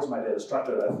 yeah, how is my data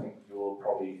structured, I think you will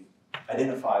probably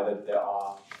identify that there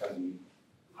are going to be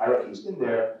hierarchies in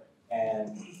there,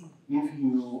 and if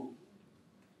you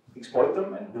exploit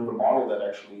them and build a model that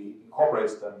actually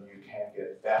incorporates them, you can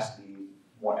get vastly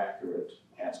more accurate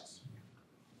answers.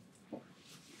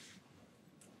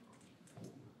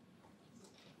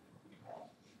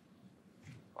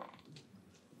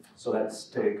 So let's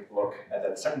take a look at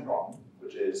that second problem,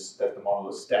 which is that the model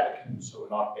is static, so we're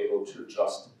not able to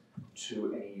adjust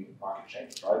to any market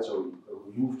changes, right? So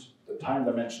we removed the time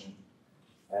dimension,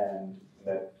 and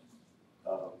that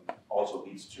also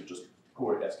leads to just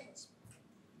poor estimates.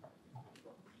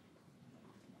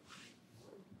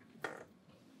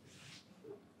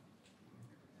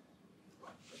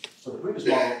 So the previous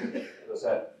model, as I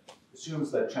said,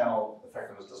 assumes that channel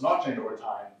effectiveness does not change over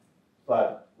time,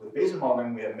 but with Bayesian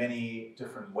modeling, we have many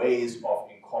different ways of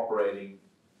incorporating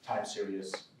time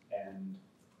series and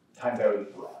time varying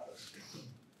parameters.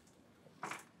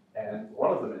 And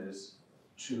one of them is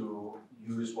to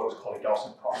use what is called a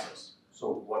Gaussian process.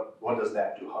 So what does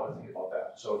that do? How to think about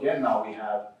that? So again, now we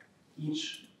have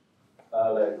each,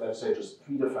 let's say just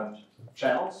 3 different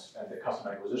channels and the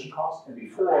customer acquisition cost. And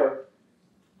before,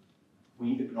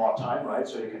 we ignore time, right?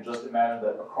 So you can just imagine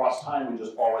that across time, we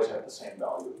just always have the same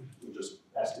value. We just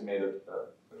estimated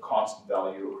a constant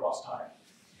value across time.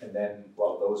 And then,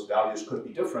 well, those values could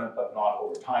be different, but not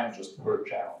over time, just per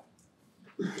channel.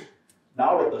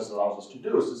 Now what this allows us to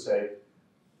do is to say,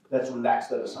 let's relax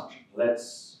that assumption.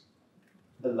 Let's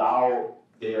allow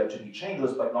there to be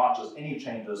changes, but not just any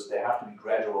changes. They have to be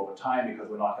gradual over time, because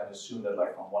we're not going to assume that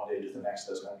like from one day to the next,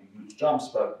 there's going to be huge jumps,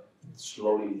 but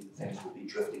slowly things will be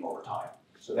drifting over time.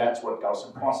 So that's what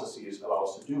Gaussian processes allow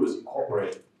us to do, is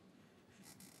incorporate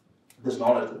this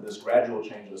knowledge of this gradual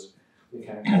changes. We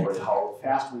can incorporate how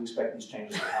fast we expect these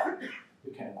changes to happen.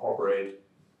 We can incorporate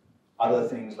other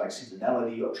things like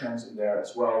seasonality or trends in there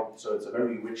as well. So it's a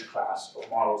very rich class of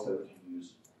models that we can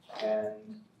use.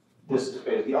 And this is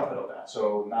basically the opposite of that.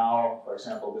 So now, for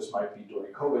example, this might be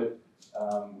during COVID.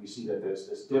 We see that there's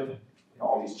this dip in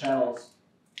all these channels.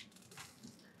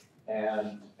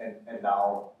 And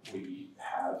now we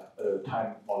have a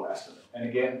time model estimate. And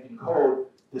again, in code,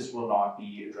 this will not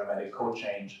be a dramatic code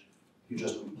change. You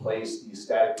just replace these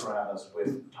static parameters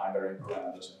with time varying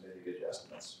parameters, and then you get your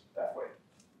estimates that way.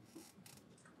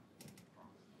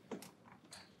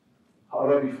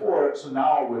 However, before, so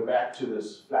now we're back to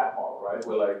this flat model, right?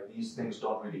 Where like these things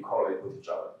don't really correlate with each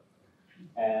other.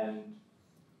 And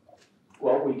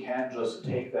well, we can just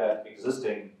take that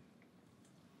existing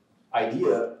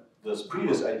idea, this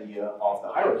previous idea of the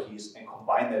hierarchies, and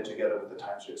combine that together with the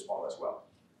time series model as well.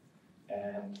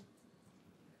 And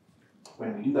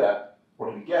when we do that,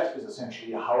 what we get is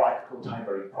essentially a hierarchical time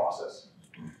varying process.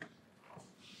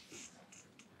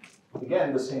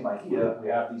 Again, the same idea. We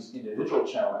have these individual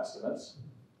channel estimates,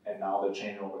 and now they're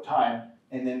changing over time.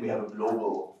 And then we have a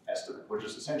global estimate, which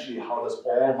is essentially how does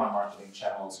all my marketing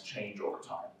channels change over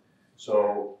time.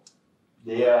 So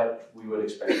there we would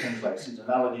expect things like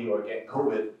seasonality, or again,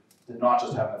 COVID did not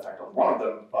just have an effect on one of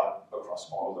them, but across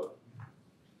all of them.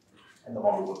 And the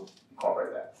model would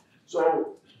incorporate that.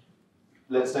 So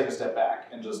let's take a step back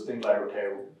and just think like,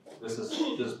 okay, this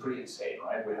is pretty insane,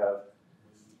 right? We have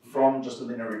from just a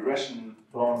linear regression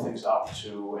blown things up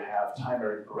to have time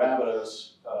varying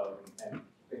parameters, and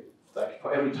like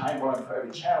for every time point, for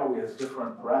every channel, we have a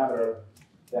different parameter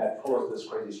that follows this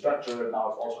crazy structure, and now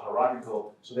it's also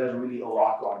hierarchical. So there's really a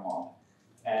lot going on.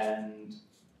 And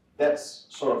that's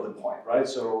sort of the point, right?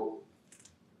 So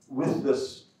with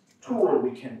this tool,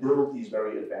 we can build these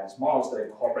very advanced models that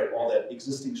incorporate all that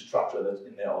existing structure that's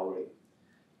in there already.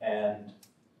 And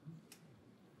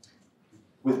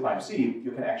with PyMC,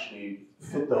 you can actually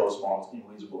fit those models in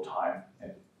reasonable time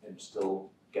and still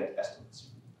get estimates.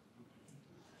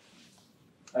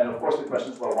 And of course, the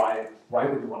question is, well, why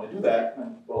would we want to do that?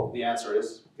 And well, the answer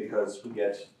is because we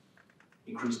get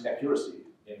increased accuracy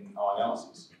in our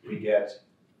analyses. We get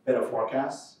better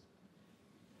forecasts.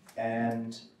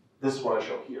 And this is what I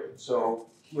show here. So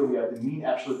here we have the mean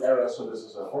absolute error. So this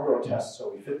is a whole row test.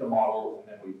 So we fit the model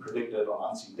and then we predict it on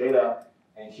unseen data.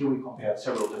 And here we compared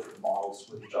several different models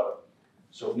with each other.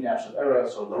 So mean absolute error,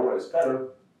 so lower is better.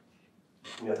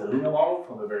 We have the linear model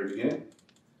from the very beginning.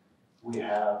 We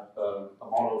have a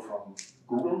model from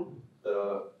Google,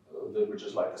 which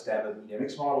is like the standard media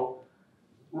mix model.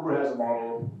 Uber has a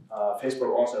model.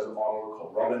 Facebook also has a model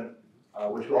called Robin,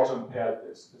 which we also compared.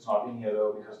 It's not in here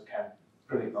though because it can't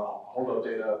predict the holdout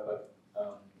data, but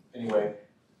anyway.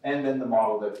 And then the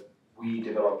model that we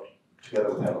developed together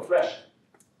with HelloFresh,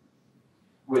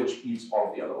 which beats all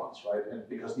of the other ones, right? And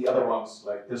because the other ones,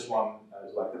 like this one,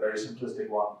 is like the very simplistic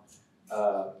one.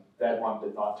 That one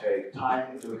did not take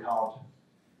time into account.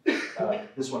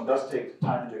 This one does take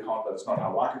time into account, but it's not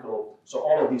hierarchical. So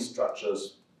all of these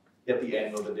structures, at the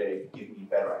end of the day, give me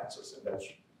better answers, and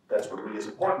that's what really is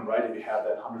important, right? If you have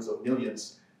that hundreds of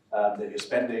millions that you're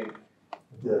spending,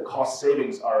 the cost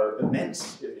savings are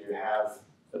immense if you have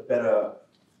a better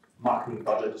marketing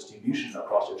budget distribution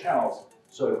across your channels.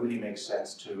 So it really makes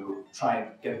sense to try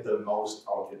and get the most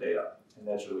out of your data, and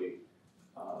that's really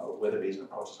where the Bayesian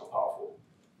approach is so powerful.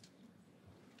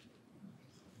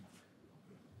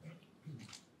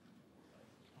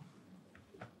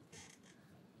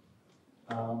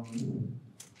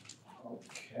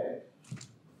 Okay.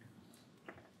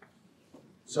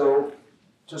 So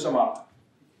to sum up,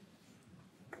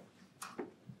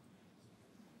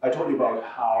 I told you about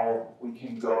how we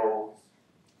can go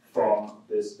from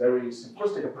this very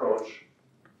simplistic approach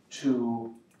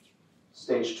to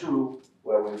stage 2,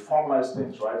 where we formalize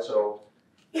things, right? So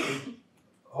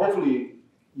hopefully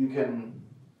you can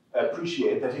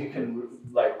appreciate that you can,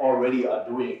 like, already are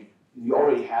doing, you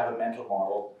already have a mental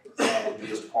model, and you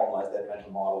just formalize that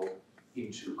mental model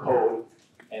into code,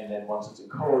 and then once it's in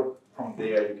code, from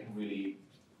there you can really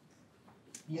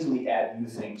easily add new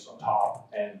things on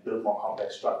top and build more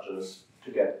complex structures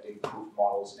to get improved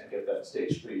models and get that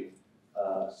stage 3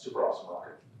 super awesome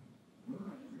rocket.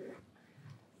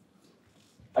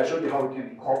 I showed you how we can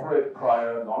incorporate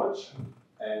prior knowledge,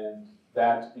 and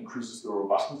that increases the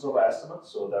robustness of our estimates.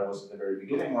 So that was in the very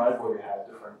beginning, right, where we had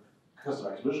different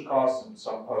customer acquisition costs, and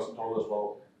some person told us,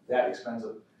 well, that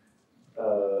expensive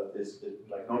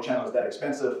like no channel is that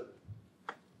expensive,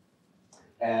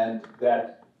 and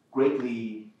that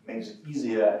greatly makes it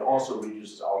easier and also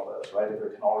reduces outliers, right? If we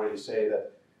can already say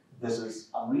that this is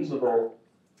unreasonable,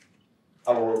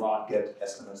 I will not get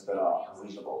estimates that are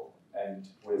unreasonable. And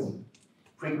with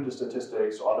frequency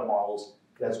statistics or other models,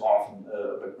 that's often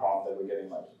a big problem that we're getting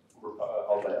like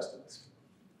outlier estimates.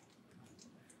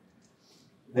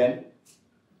 Then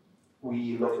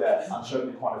we looked at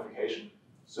uncertainty quantification.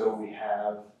 So we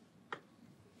have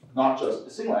not just a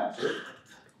single answer,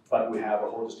 but we have a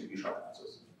whole distribution of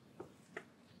answers.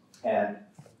 And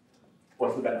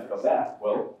what's the benefit of that?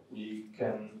 Well, we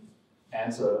can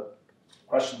answer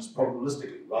questions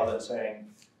probabilistically rather than saying,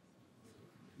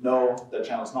 no, the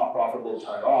channel's not profitable,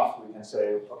 turn it off. We can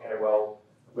say, okay, well,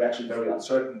 we're actually very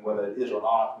uncertain whether it is or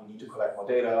not. We need to collect more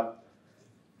data.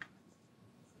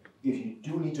 If you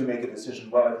do need to make a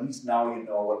decision, well, at least now you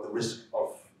know what the risk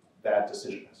of that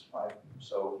decision is, right?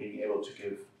 So being able to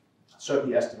give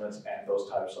certainty estimates and those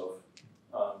types of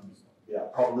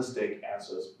probabilistic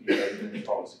answers, be it in the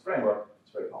probabilistic framework,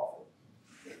 it's very powerful.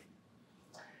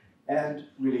 And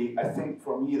really, I think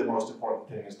for me, the most important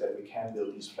thing is that we can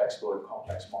build these flexible and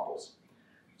complex models.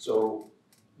 So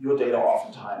your data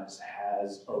oftentimes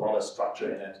has a lot of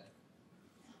structure in it,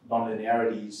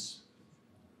 nonlinearities,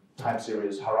 time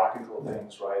series, hierarchical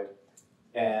things, right?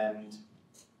 And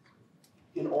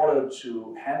in order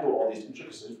to handle all these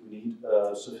intricacies, we need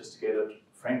a sophisticated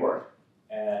framework,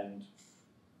 and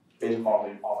Bayesian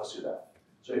modeling offers you that.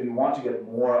 So if you want to get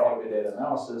more out of your data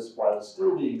analysis while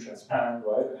still being transparent,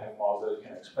 right, and having models that you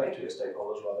can explain to your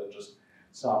stakeholders rather than just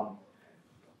some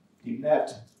deep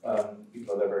net, even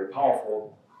though they're very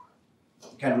powerful,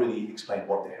 you can really explain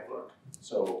what they have learned.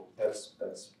 So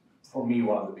that's for me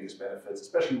one of the biggest benefits,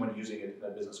 especially when using it in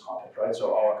a business context, right?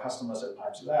 So our customers at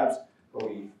Pycon Labs, where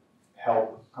we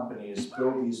help companies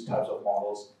build these types of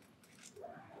models,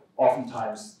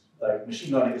 oftentimes like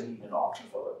machine learning isn't even an option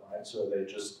for them, right? So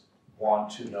they just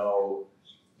want to know,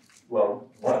 well,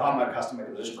 what are my customer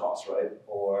acquisition costs, right?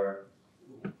 Or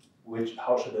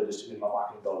how should I distribute my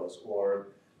marketing dollars? Or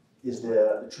is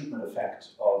there a treatment effect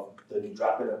of the new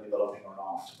drug that I'm developing or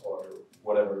not? Or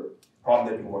whatever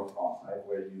problem that you're working on, right?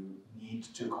 Where you need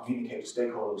to communicate to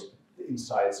stakeholders the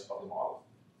insights of the model.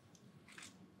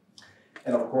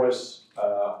 And of course,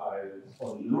 I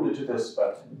only alluded to this,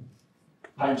 but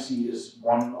PyMC is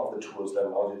one of the tools that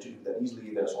allows you to do that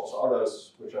easily. There's also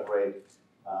others which are great,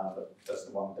 but that's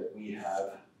the one that we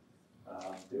have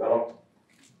developed.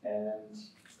 And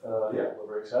yeah, we're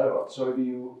very excited about it. So if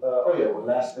you, one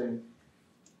last thing.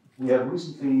 We have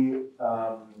recently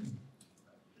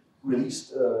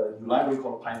released a new library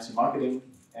called PyMC Marketing,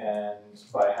 and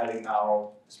by having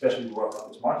now, especially worked on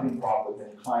this marketing problem with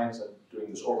many clients and doing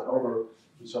this over and over,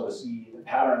 we sort of see the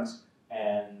patterns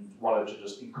and wanted to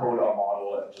just encode our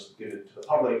model and just give it to the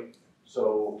public.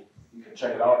 So you can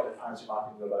check it out at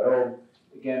pymcmarketing.io.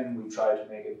 Again, we try to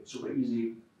make it super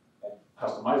easy and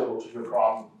customizable to your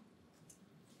problem.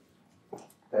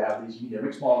 They have these media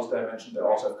mix models that I mentioned. They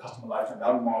also have customer lifetime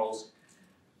value models.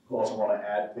 We also want to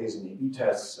add Bayesian A/B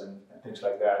tests and things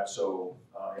like that. So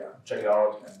yeah, check it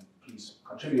out and please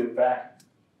contribute back.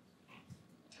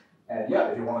 And yeah,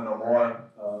 if you want to know more,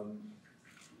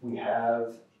 we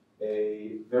have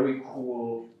a very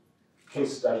cool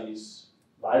case studies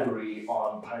library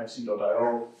on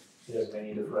pymc.io. There's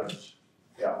many different,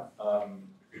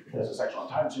 there's a section on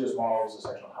time series models, a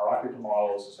section on hierarchical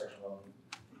models, a section on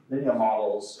linear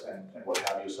models, and what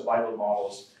have you, survival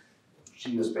models,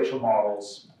 geospatial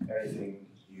models, anything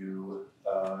you,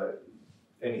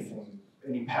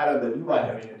 any pattern that you might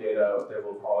have in your data, there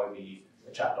will probably be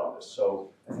a chapter on this.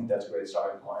 So I think that's a great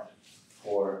starting point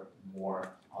for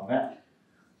more on that.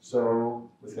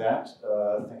 So with that,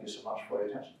 thank you so much for your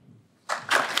attention.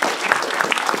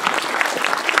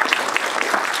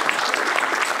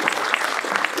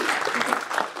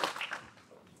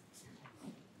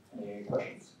 Any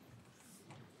questions?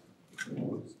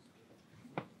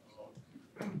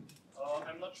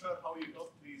 I'm not sure how you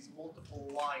got these multiple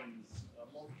lines,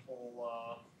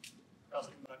 multiple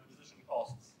customer acquisition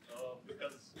costs,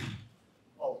 because,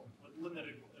 well, with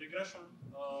linear regression,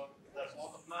 there's a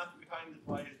lot of math behind it.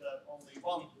 Why is that only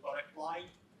one correct line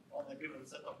on a given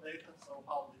set of data? So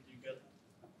how did you get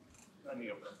many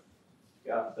of them?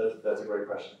 Yeah, that's a great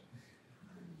question.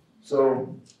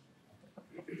 So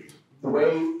the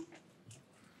way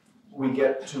we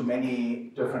get to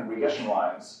many different regression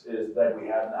lines is that we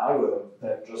have an algorithm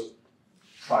that just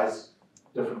tries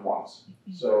different ones.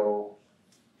 So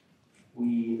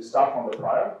we start from the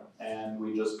prior and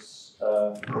we just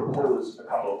propose a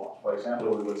couple of ones. For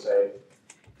example, we would say,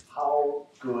 how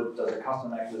good does a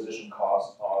customer acquisition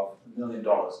cost of $1 million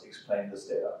explain this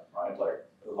data, right? Like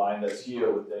the line that's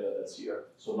here with data that's here.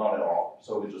 So not at all.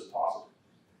 So we just toss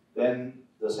it. Then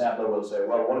the sampler will say,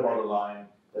 well, what about a line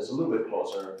that's a little bit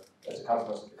closer? That's a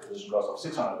customer acquisition cost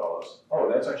of $600. Oh,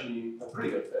 that's actually a pretty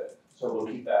good fit. So we'll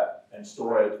keep that and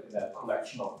store it in that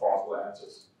collection of possible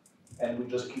answers. And we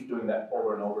just keep doing that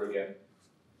over and over again.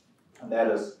 And that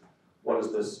is, what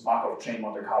is this Markov chain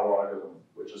Monte Carlo algorithm,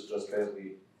 which is just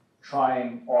basically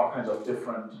trying all kinds of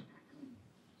different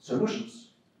solutions.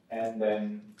 And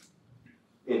then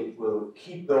it will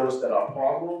keep those that are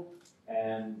plausible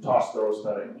and toss those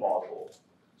that are implausible.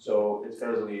 So it's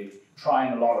basically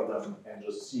trying a lot of them and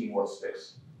just seeing what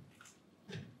sticks.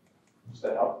 Does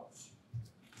that help?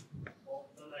 Well,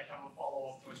 then I have a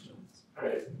follow-up question.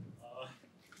 Great.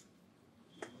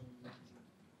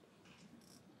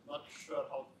 Not sure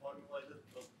how to formulate it,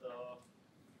 but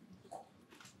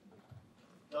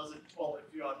does it, well,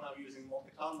 if you are now using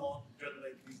Monte Carlo to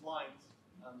generate these lines,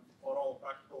 and for all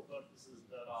practical purposes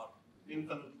there are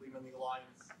infinitely many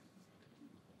lines,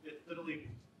 it literally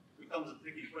becomes a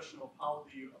tricky question of how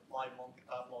do you apply Monte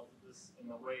Carlo to this in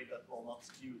a way that will not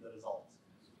skew the results.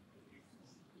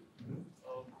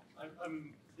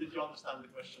 Did you understand the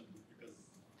question?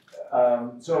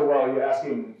 Because so, well, you're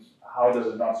asking how does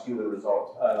it not skew the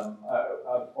result?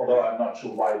 Although I'm not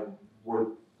sure why it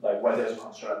would, like, why there's a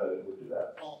concern that it would do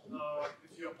that. Well,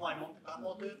 if you apply Monte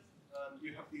Carlo to it, and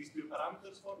you have these two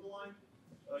parameters for the line,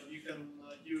 you can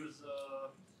use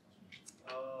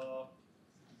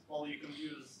well, you can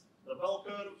use the bell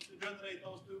curve to generate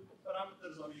those two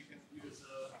parameters, or you can use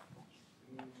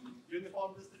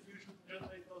uniform distribution to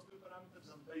generate those two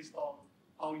parameters, and based on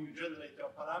how you generate your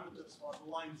parameters for the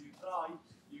lines you try,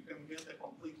 you can get a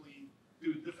completely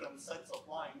two different sets of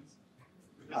lines,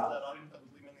 because there are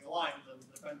infinitely many lines, and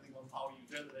depending on how you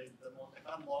generate the Monte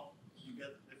Carlo, you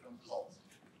get different results.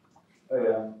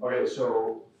 Okay,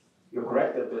 so you're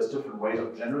correct that there's different ways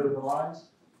of generating the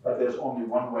lines, but there's only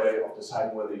one way of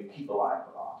deciding whether you keep a line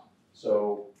or not.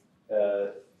 So,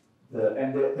 there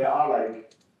are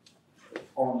like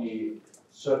only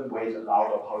certain ways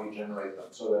allowed of how you generate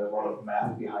them. So there's a lot of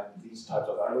math behind these types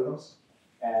of algorithms,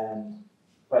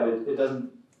 but it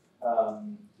doesn't.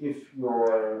 If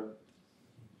your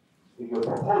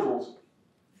proposals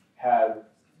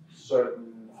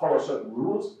follow certain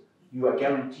rules, you are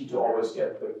guaranteed to always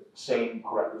get the same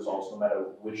correct results no matter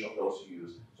which of those you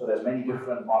use. So there's many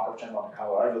different Markov chain Monte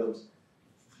Carlo algorithms.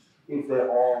 If they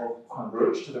all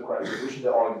converge to the correct solution, they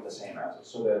all get the same answer.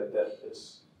 So that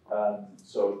is,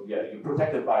 so yeah, you're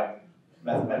protected by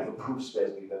mathematical proofs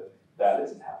basically that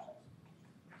isn't happening.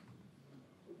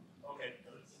 Okay.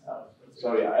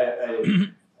 So yeah,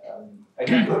 I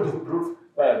can't go to the proof,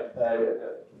 but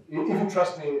if you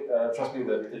trust me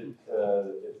that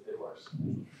it works.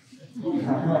 On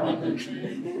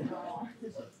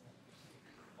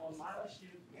my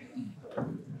issue,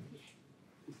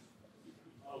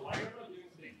 why are you not doing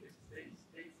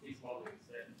state modeling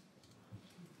instead?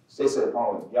 State space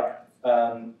modeling, yeah.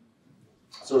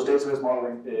 So state space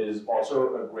modeling is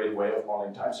also a great way of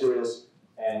modeling time series,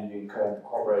 and you can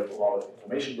incorporate a lot of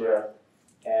information there.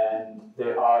 And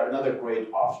they are another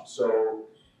great option. So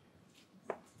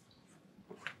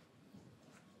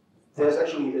there's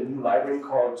actually a new library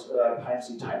called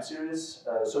PyMC time series.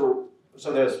 So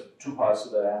there's two parts to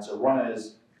that answer. One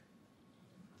is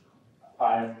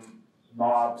I'm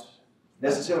not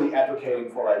necessarily advocating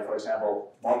for, like, for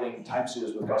example, modeling time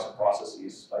series with Gaussian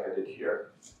processes like I did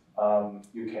here.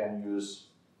 You can use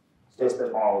state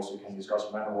space models, you can use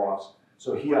Gaussian random walks.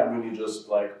 So here I'm really just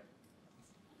like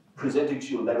presenting to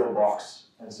you a Lego box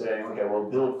and saying, okay, well,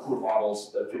 build cool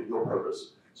models that fit your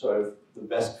purpose. So if the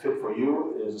best fit for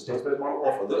you is a state space model,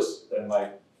 or for this, then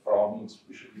like, by all means,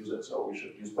 we should use it. So we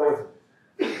should use both,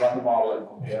 run the model and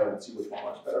compare and see which one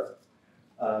works better.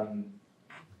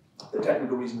 The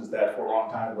technical reason is that for a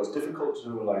long time it was difficult to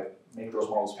like make those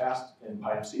models fast in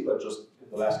PyMC, but just in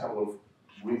the last couple of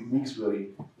weeks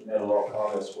really, we made a lot of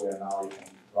progress where now you can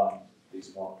run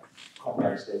these more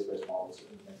complex state space models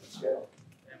and make them scale.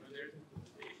 And when there's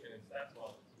implementation in stats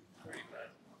models, it's pretty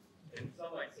fast. And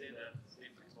some might say that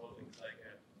state space modeling is like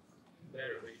a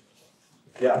better way.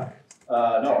 Yeah.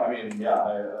 No, I mean, yeah,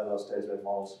 I love state space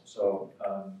models. So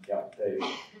yeah,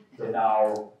 they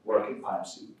now work in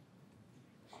PyMC.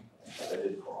 They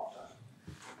did for a long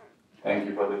time. Thank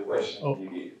you for the question. Oh.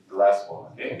 The last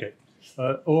one. Okay.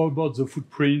 How about the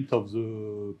footprint of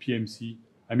the PMC?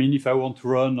 I mean, if I want to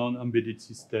run on embedded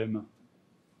system,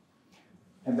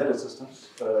 Embedded systems,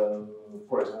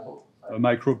 for example. a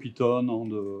MicroPython on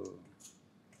the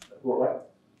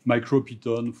What?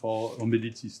 MicroPython for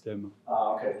embedded system.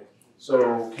 Okay.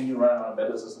 So can you run on a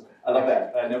embedded system? I love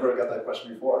that. I never got that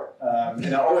question before.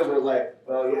 And I always was like,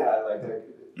 well, yeah, like,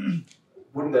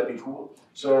 wouldn't that be cool?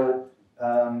 So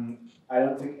I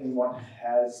don't think anyone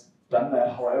has done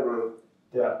that. However,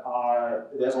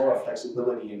 there's a lot of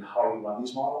flexibility in how you run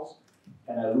these models.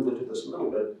 And I alluded to this a little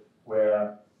bit,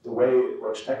 where the way it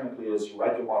works technically is you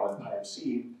write your model in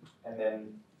PyMC, and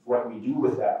then what we do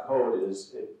with that code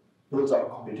is it builds up a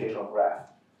computational graph.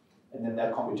 And then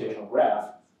that computational graph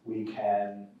we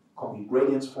can compute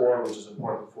gradients for, which is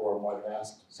important for more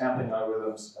advanced sampling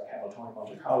algorithms like Hamiltonian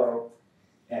Monte Carlo.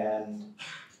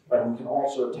 But we can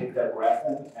also take that graph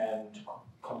in and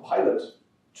compile it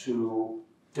to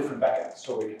different backends.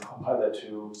 So we can compile that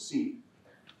to C,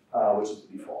 which is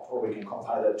the default, or we can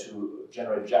compile that to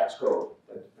generate JAX code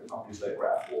that computes that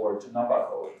graph, or to Numba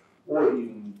code, or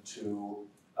even to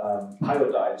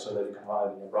Pycon so that you can run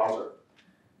it in your browser.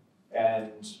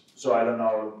 And so I don't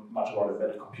know much about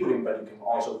embedded computing, but you can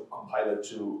also compile it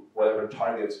to whatever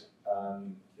target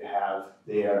you have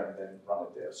there and then run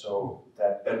it there. So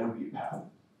that would be a path.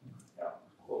 Yeah,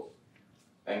 cool.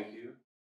 Thank you.